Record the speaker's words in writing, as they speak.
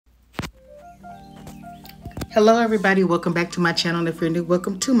Hello everybody, welcome back to my channel. If you're new,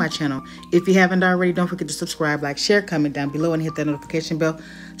 welcome to my channel. If you haven't already, don't forget to subscribe, like, share, comment down below, and hit that notification bell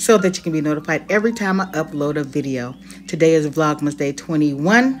so that you can be notified every time I upload a video. Today is Vlogmas Day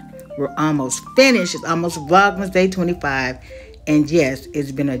 21. We're almost finished. It's almost Vlogmas Day 25. And yes,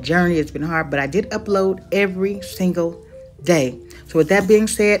 it's been a journey, it's been hard, but I did upload every single day. So with that being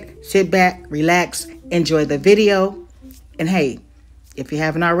said, sit back, relax, enjoy the video, and hey, if you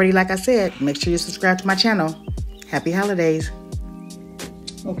haven't already, like I said, make sure you subscribe to my channel. Happy holidays.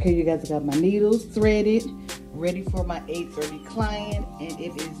 Okay, you guys, I got my needles threaded, ready for my 8:30 client, and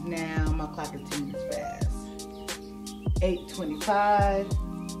it is now, my clock is 10 minutes fast. 8:25,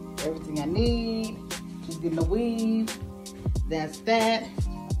 everything I need. Just getting a weave. That's that.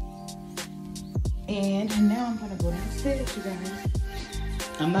 And now I'm gonna go downstairs, you guys.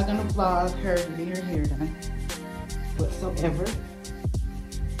 I'm not gonna vlog her getting her hair done whatsoever,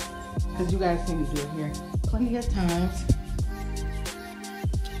 because you guys see me do it here plenty of times.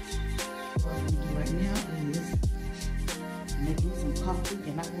 What I'm gonna do right now is make me some coffee,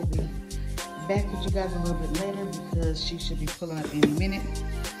 and I will be back with you guys a little bit later because she should be pulling up any minute.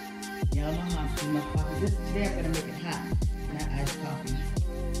 Y'all know how I do my coffee. Today I'm gonna make it hot, not iced coffee.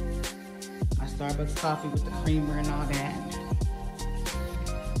 My Starbucks coffee with the creamer and all that.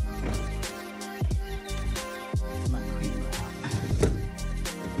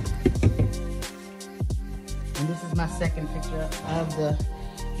 And this is my second picture of the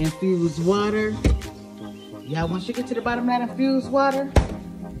infused water. Y'all, once you get to the bottom of that infused water,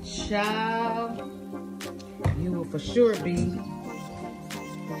 child, you will for sure be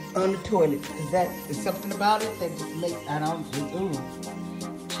on the toilet. Because that is something about it that just makes, I don't do,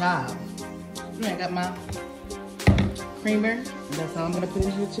 ooh, child. I got my creamer. That's all I'm going to put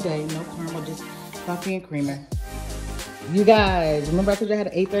in here today. No caramel, just coffee and creamer. You guys, remember I told you I had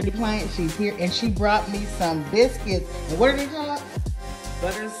an 8:30 client? She's here, and she brought me some biscuits. And what are they called?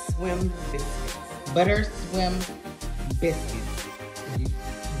 Butter Swim biscuits. Butter Swim biscuits.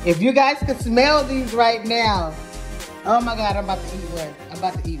 If you guys could smell these right now. Oh my God, I'm about to eat one. I'm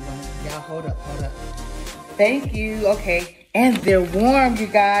about to eat one. Y'all, hold up, hold up. Thank you. Okay, and they're warm, you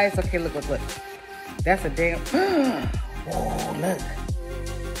guys. Okay, look, look, look. That's a damn. Oh, look.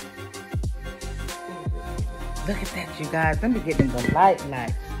 Look at that, you guys. Let me get in the light.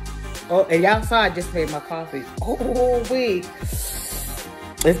 Oh, and y'all saw I just made my coffee. Oh, wait.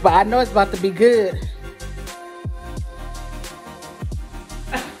 I know it's about to be good.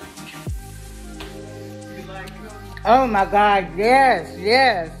 Oh my God, yes,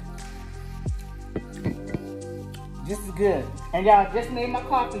 yes. This is good. And y'all just made my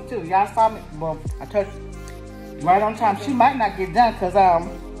coffee too. Y'all saw me, well, I touched right on time. She might not get done because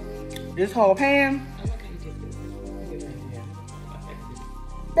this whole pan.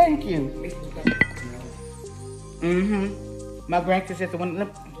 Thank you. My grandkids said the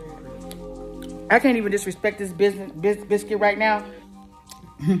one. I can't even disrespect this biscuit right now.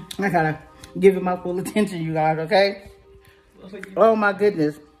 I gotta give it my full attention, you guys. Okay? Oh my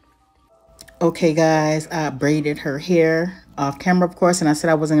goodness. Okay, guys, I braided her hair off camera, of course, and I said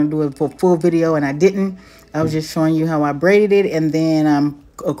I wasn't gonna do it for full video, and I didn't. I was just showing you how I braided it, and then I'm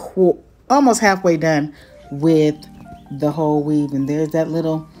almost halfway done with the whole weave. And there's that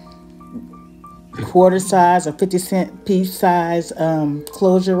little quarter size or 50-cent piece size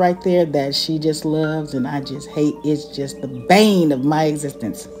closure right there that she just loves, and I just hate. It's just the bane of my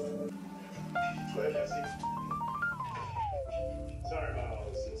existence. Sorry about all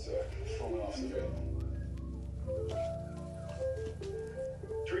this. It's falling off the bed.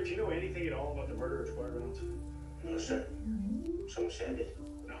 Drew, do you know anything at all about the murder of Squire Reynolds? No, sir. Someone said it.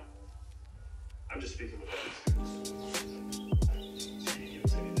 No. I'm just speaking with all these students.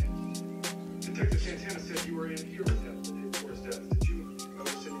 Detective Santana said you were in here with him the day before his death. Did you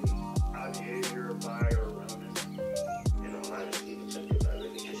notice any odd behavior by or around him? In all honesty, Detective, I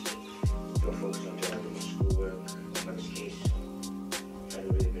really just been focused on doing my schoolwork, on this case. I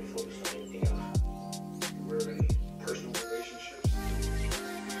haven't really been focused on anything else. You aware of any personal relationships?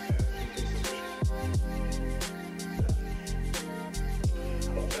 Anything suspicious?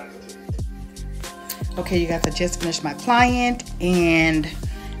 How about faculty? Okay, you guys, I just finished my client, and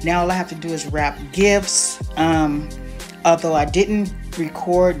now all I have to do is wrap gifts. Although I didn't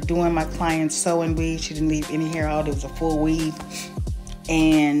record doing my client's sewing weave, she didn't leave any hair out. It was a full weave,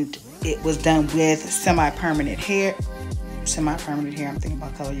 and it was done with semi-permanent hair. Semi-permanent hair. I'm thinking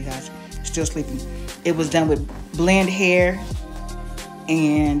about color, you guys. Still sleeping. It was done with blend hair,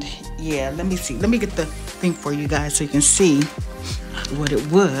 and yeah. Let me see. Let me get the thing for you guys so you can see what it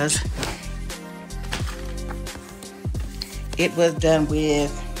was. It was done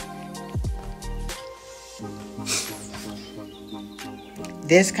with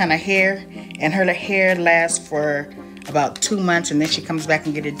this kind of hair, and her hair lasts for about 2 months, and then she comes back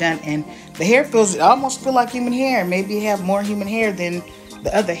and get it done, and the hair feels, it almost feel like human hair. Maybe you have more human hair than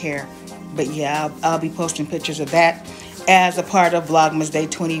the other hair. But yeah, I'll be posting pictures of that as a part of Vlogmas Day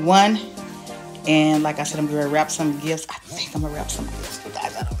 21. And like I said, I'm going to wrap some gifts. I think I'm going to wrap some gifts, you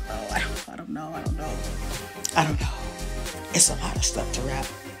guys. I don't know. It's a lot of stuff to wrap.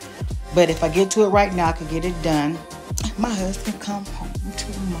 But if I get to it right now, I can get it done. My husband come home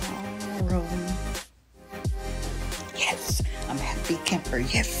tomorrow. Yes, I'm a happy camper.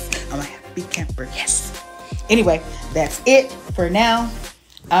 Yes, I'm a happy camper. Yes. Anyway, that's it for now.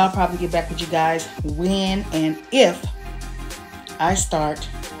 I'll probably get back with you guys when and if I start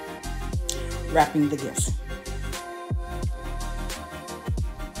wrapping the gifts.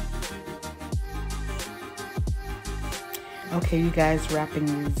 Okay, you guys, wrapping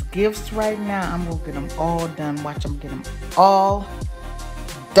these gifts right now. I'm gonna get them all done. Watch them get them all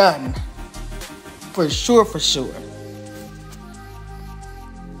done. For sure, for sure.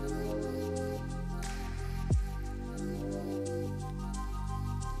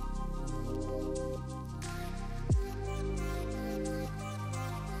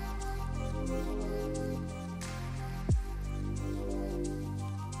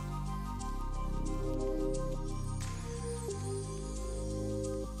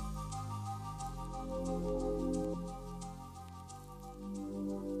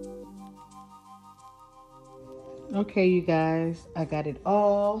 Okay, you guys, I got it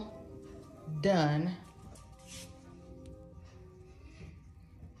all done.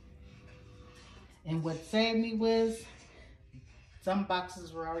 And what saved me was some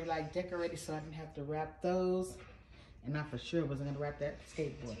boxes were already like decorated, so I didn't have to wrap those. And I for sure wasn't gonna wrap that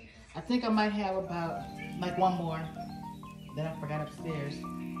skateboard. I think I might have about like one more that I forgot upstairs.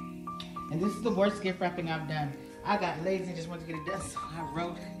 And this is the worst gift wrapping I've done. I got lazy and just wanted to get it done, so I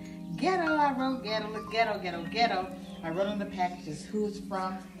wrote ghetto. I wrote ghetto, look, ghetto, ghetto, ghetto. I wrote on the packages who it's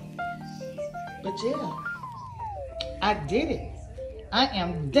from. But yeah, I did it. I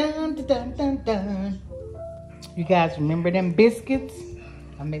am done, done, done, done. You guys remember them biscuits?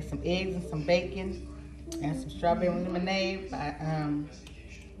 I made some eggs and some bacon and some strawberry lemonade by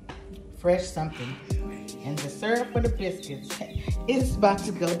Fresh something. And the syrup for the biscuits is about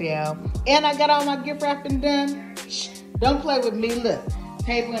to go down. And I got all my gift wrapping done. Shh, don't play with me. Look,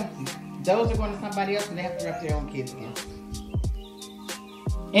 table empty. Those are going to somebody else and they have to wrap their own kids again.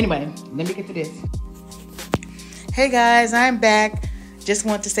 Anyway, let me get to this. Hey guys, I'm back. Just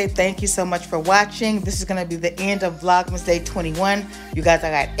want to say thank you so much for watching. This is going to be the end of Vlogmas Day 21. You guys,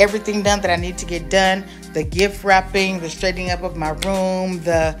 I got everything done that I need to get done. The gift wrapping, the straightening up of my room,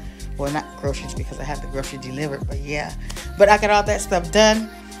 well, not groceries because I have the grocery delivered, but yeah. But I got all that stuff done.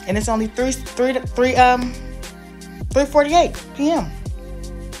 And it's only 3:48 p.m.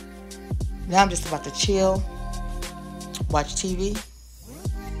 Now I'm just about to chill, watch TV,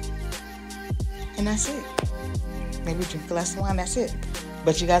 and that's it. Maybe drink a glass of wine, that's it.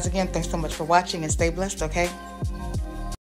 But you guys, again, thanks so much for watching and stay blessed, okay?